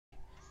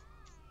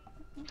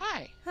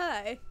Hi.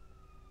 Hi.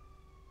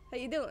 How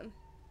you doing?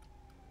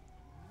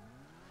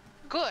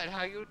 Good.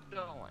 How you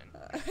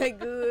doing?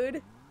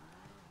 Good.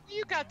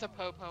 You got the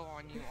popo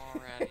on you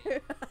already.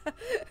 I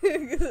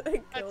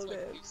That killed took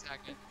him. 2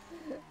 seconds.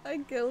 I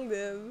killed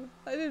him.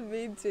 I didn't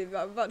mean to, but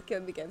I'm about to kill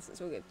him again, so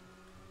it's all good.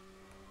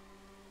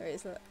 There he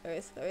is. There he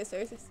is. There he is. There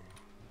he is.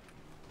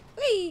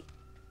 Whee!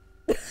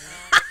 What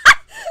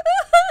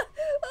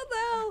the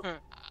hell?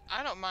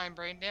 I don't mind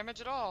brain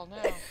damage at all. No,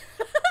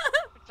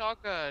 it's all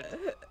good.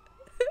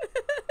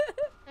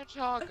 It's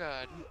all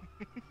good.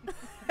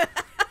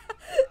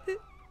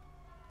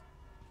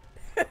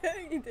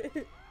 You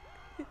do.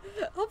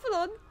 Hop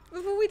on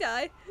before we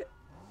die.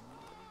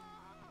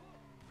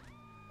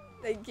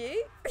 Thank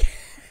you.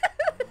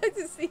 I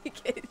just see you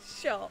get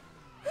shot.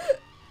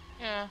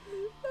 Yeah.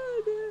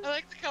 Oh, I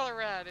like the color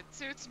red. It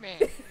suits me.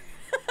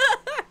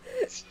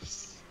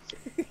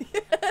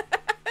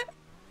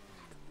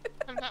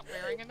 I'm not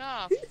wearing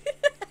enough.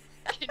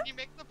 Can you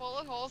make the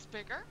bullet holes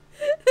bigger?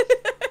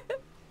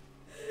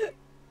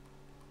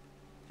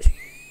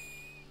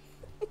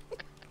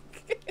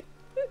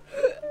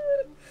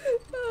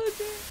 Oh,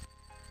 dear.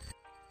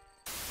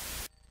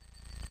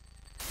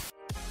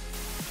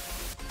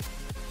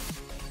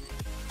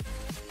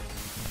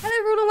 Hello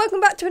everyone and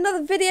welcome back to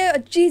another video, a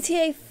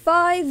GTA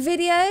 5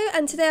 video,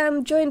 and today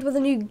I'm joined with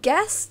a new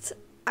guest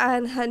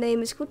and her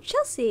name is called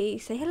Chelsea.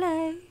 Say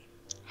hello.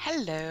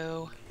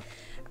 Hello.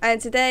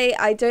 And today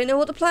I don't know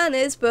what the plan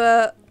is,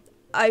 but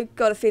I've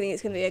got a feeling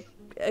it's going to be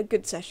a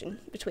good session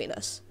between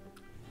us.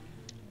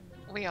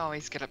 We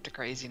always get up to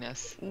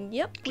craziness.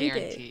 Yep, we do.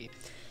 Guaranteed.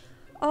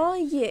 Are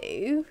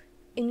you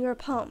in your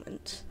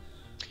apartment?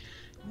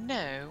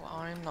 No,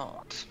 I'm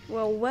not.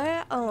 Well,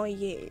 where are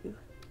you?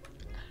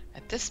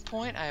 At this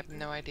point, I have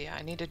no idea.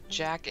 I need to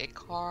jack a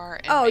car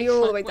and Oh, make you're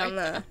all the my way down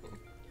there.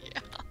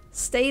 Yeah.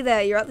 Stay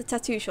there, you're at the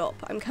tattoo shop.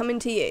 I'm coming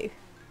to you.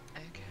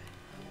 Okay,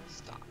 I'll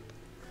stop.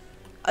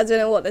 I don't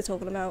know what they're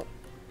talking about.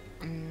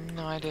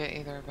 No idea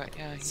either, but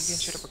yeah, you can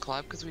shoot up a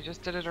club because we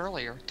just did it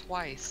earlier,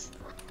 twice.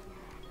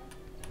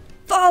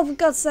 Oh, for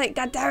God's sake,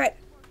 god damn it!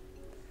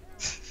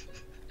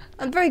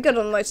 I'm very good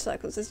on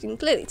motorcycles, as you can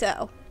clearly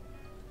tell.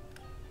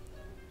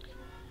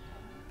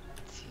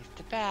 He's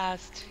the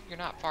best. You're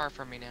not far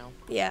from me now.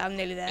 Yeah, I'm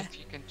nearly there. If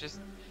you can just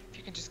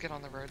get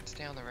on the road and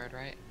stay on the road,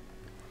 right?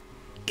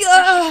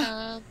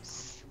 Gah!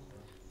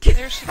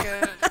 There she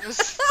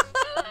goes.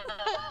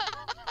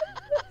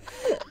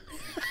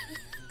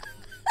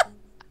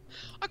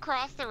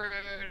 Across the road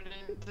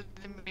into the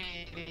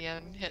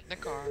median, hitting the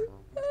car.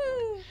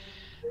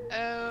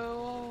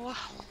 Oh,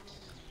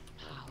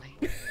 Holly.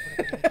 What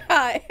are we doing?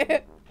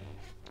 Hi.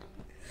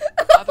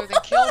 Other than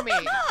kill me.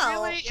 Ow.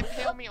 Really?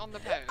 Impale me on the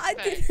post. I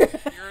Thanks. did-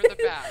 You're the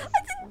best.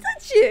 I didn't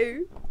touch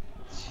you!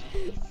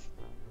 Jeez.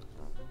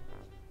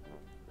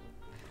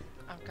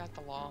 I've got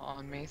the law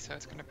on me, so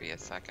it's gonna be a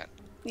second.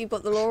 You've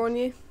got the law on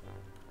you.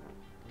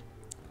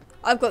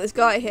 I've got this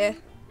guy here.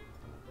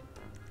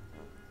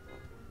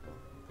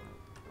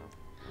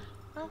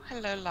 Oh,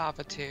 hello,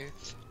 Lava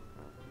Tooth.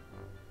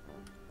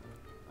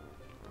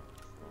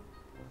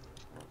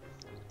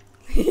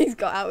 He's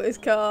got out of his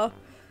car.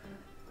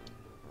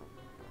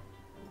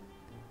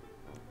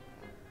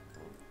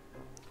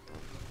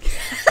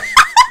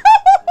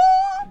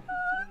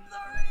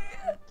 Sorry.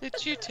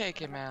 Did you take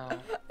him out?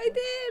 I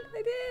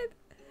did.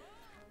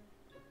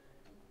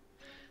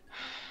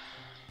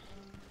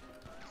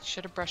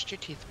 Should have brushed your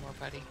teeth more,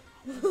 buddy.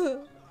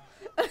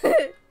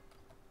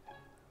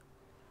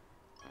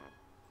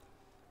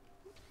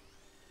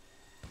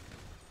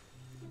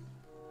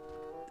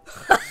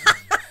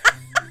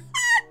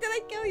 Did I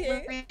kill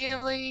you?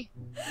 Really?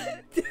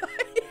 Did I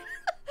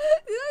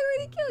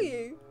really kill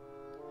you?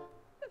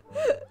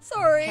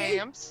 Sorry. Hey,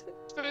 I'm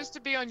supposed to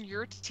be on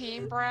your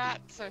team,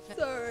 Brat, so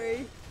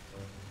Sorry.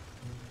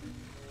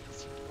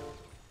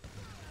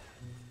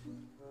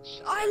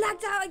 I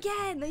lagged out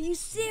again! Are you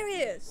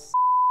serious?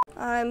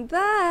 I'm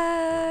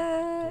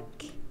back!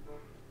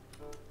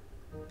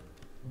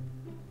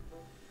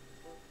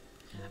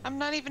 I'm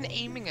not even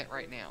aiming it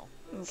right now.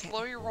 Okay.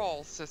 Slow your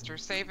roll, sister.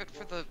 Save it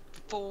for the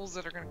fools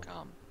that are gonna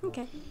come.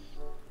 Okay.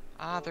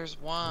 Ah, there's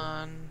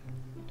one.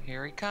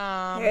 Here he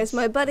comes. Here's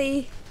my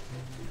buddy.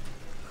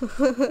 Oh,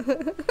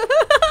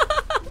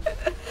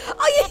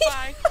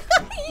 Bye-bye.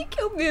 you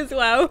killed me as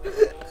well.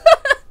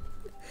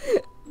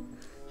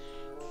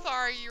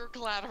 Sorry, you were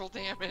collateral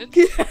damage.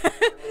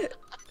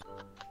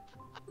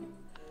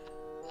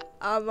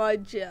 Am I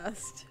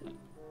just?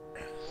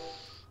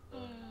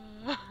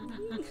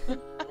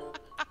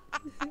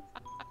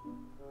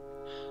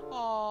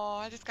 Oh,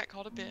 I just got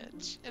called a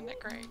bitch. Isn't that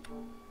great?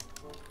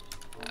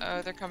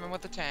 Oh, they're coming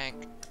with the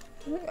tank.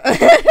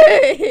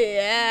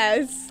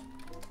 Yes.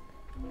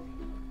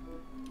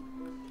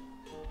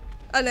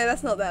 Oh no,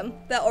 that's not them.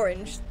 They're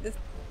orange.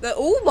 They're,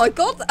 oh my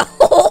god.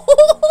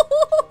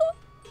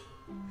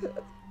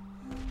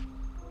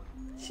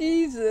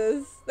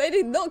 Jesus. They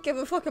did not give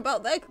a fuck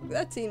about their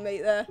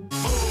teammate there. Move,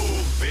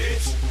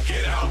 bitch!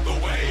 Get out the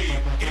way!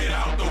 Get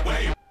out the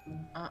way!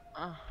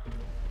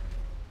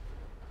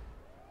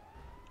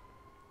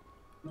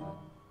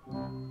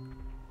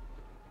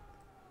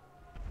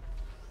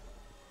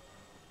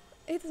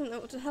 He doesn't know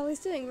what the hell he's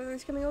doing, whether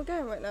he's coming or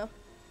going right now.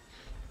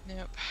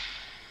 Nope.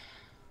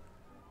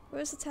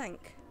 Where's the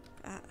tank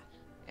at?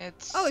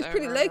 It's Oh, he's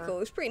pretty over- local.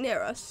 He's pretty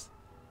near us.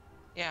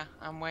 Yeah,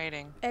 I'm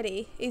waiting.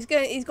 Eddie, he's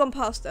gone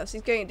past us.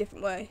 He's going a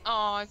different way.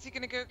 Oh, is he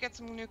gonna go get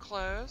some new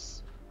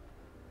clothes?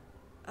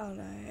 Oh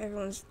no,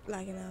 everyone's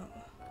lagging out.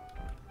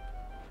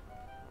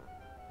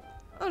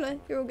 Oh no,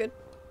 you're all good.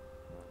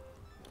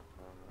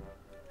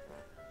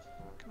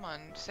 Come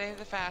on, save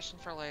the fashion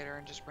for later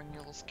and just bring your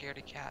little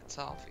scaredy cat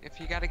self. If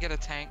you gotta get a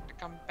tank to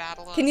come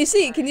battle us. Can you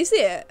see it? Can you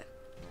see it?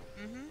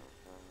 Mm-hmm.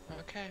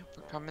 Okay,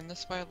 we're coming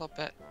this way a little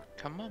bit.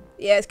 Come on.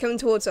 Yeah, it's coming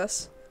towards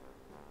us.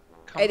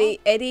 Come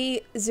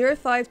Eddie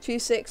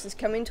 0526 is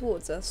coming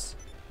towards us.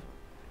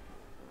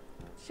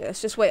 So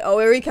let's just wait. Oh,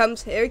 here he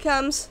comes. Here he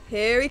comes.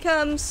 Here he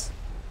comes.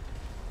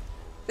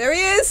 There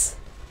he is.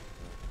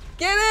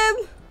 Get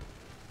him.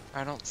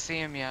 on. I don't see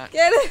him yet.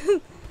 Get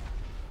him.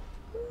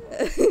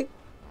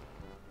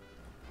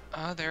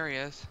 Oh, there he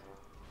is.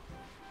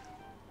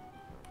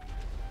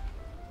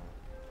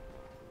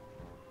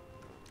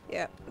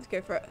 Yeah, let's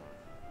go for it.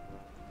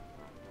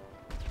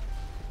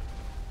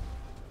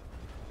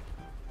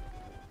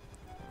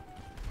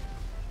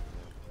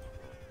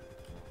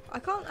 I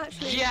can't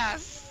actually...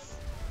 Yes!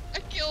 I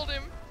killed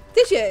him!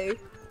 Did you?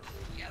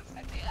 Yes,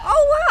 I did.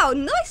 Oh wow,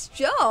 nice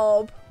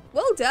job.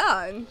 Well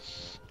done.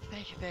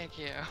 Thank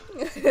you.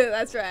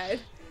 That's right.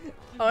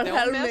 On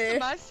Don't mess Helmer. with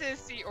my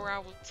sissy or I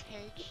will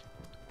take you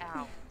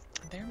out.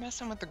 They're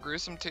messing with the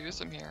gruesome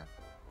twosome here.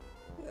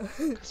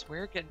 Because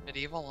we're getting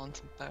medieval on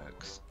some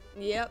folks.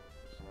 Yep.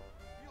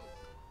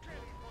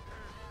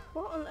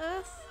 What on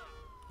earth?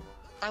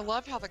 I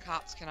love how the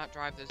cops cannot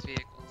drive those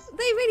vehicles.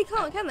 They really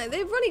can't, can they?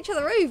 They run each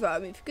other over. I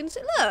mean, for goodness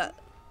sake, look.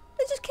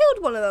 They just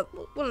killed one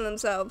of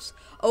themselves.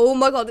 Oh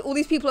my god, all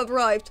these people have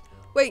arrived.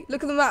 Wait,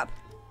 look at the map.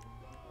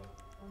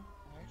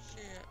 I see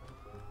it.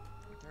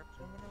 They're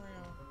coming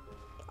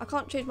around. I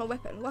can't change my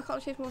weapon. Why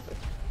can't I change my weapon?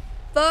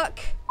 Fuck.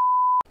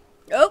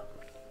 Oh.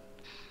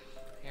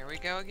 Here we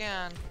go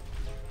again.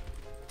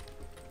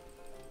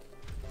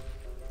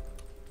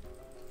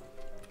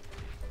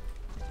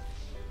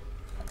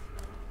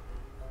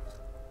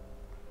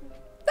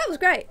 That was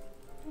great.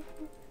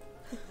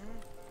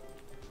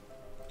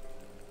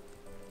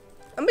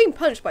 I'm being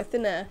punched by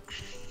thin air.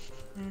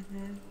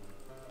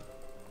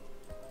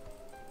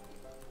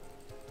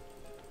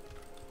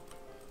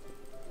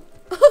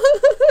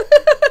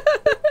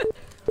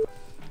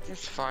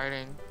 Just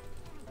fighting.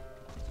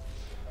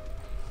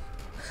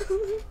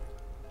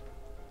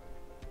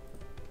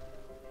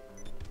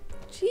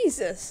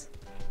 Jesus.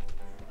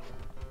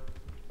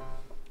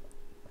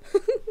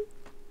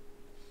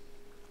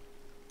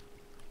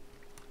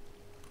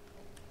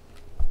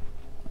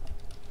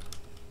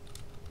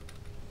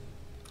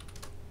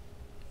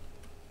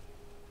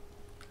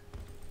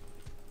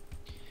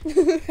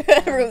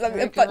 Everyone's having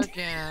a Here we go punch.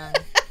 again.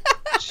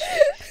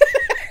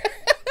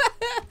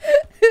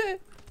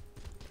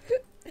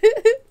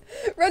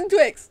 Run,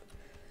 Twix.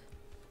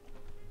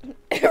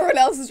 Everyone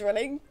else is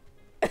running.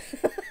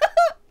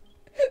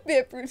 Be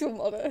a brutal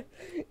murder.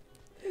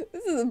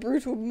 This is a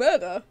brutal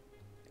murder.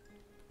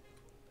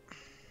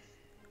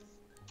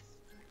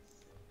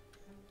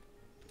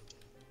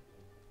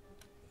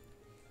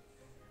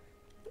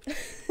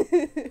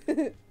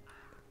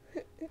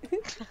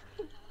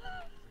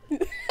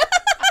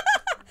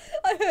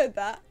 I heard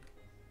that.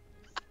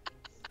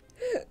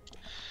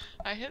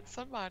 I hit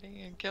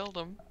somebody and killed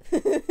him.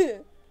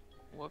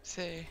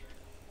 Whoopsie.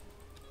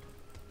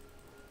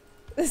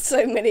 There's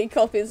so many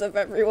copies of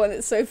everyone,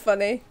 it's so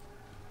funny.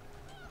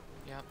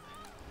 Yep.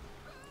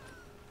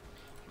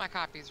 My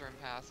copies are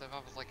impassive. I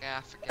was like,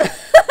 ah, forget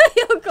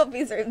Your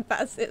copies are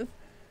impassive.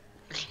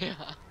 it. Yeah.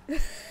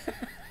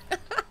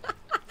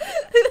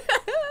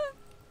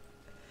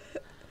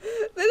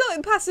 They're not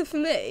impassive for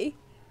me.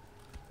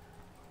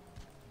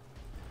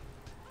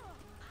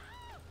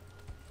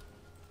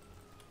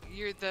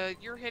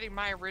 You're hitting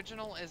my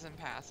original is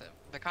impassive.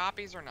 The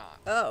copies are not.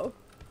 Oh.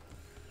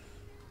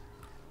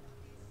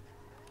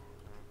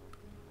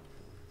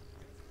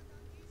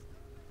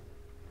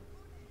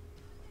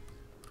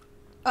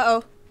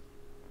 Uh-oh.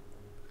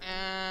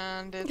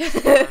 And it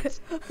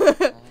starts.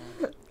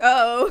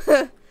 Uh-oh.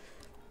 Hope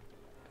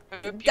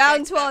you Down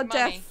make to our that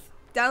money. death.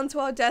 Down to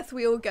our death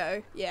we all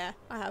go. Yeah,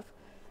 I have.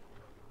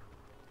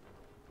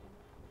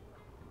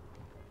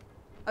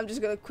 I'm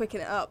just gonna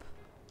quicken it up.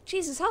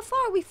 Jesus, how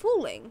far are we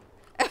falling?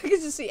 I can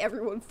just see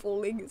everyone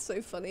falling. It's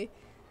so funny.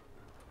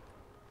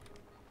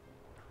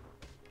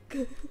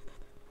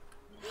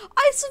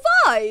 I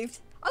survived!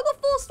 I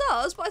got 4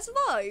 stars, but I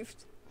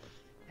survived.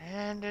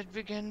 And it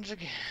begins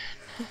again.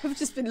 I've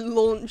just been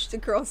launched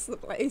across the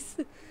place.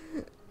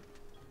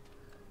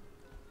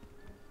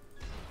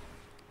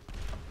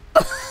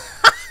 Oh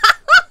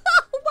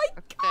my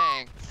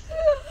god! Thanks.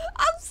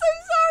 I'm so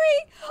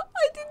sorry!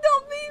 I did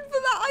not mean for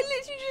that. I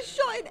literally just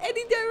shot in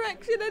any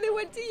direction and it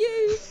went to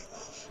you.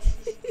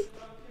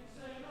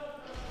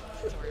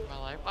 Story of my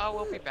life. Oh,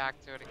 we'll be back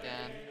to it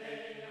again.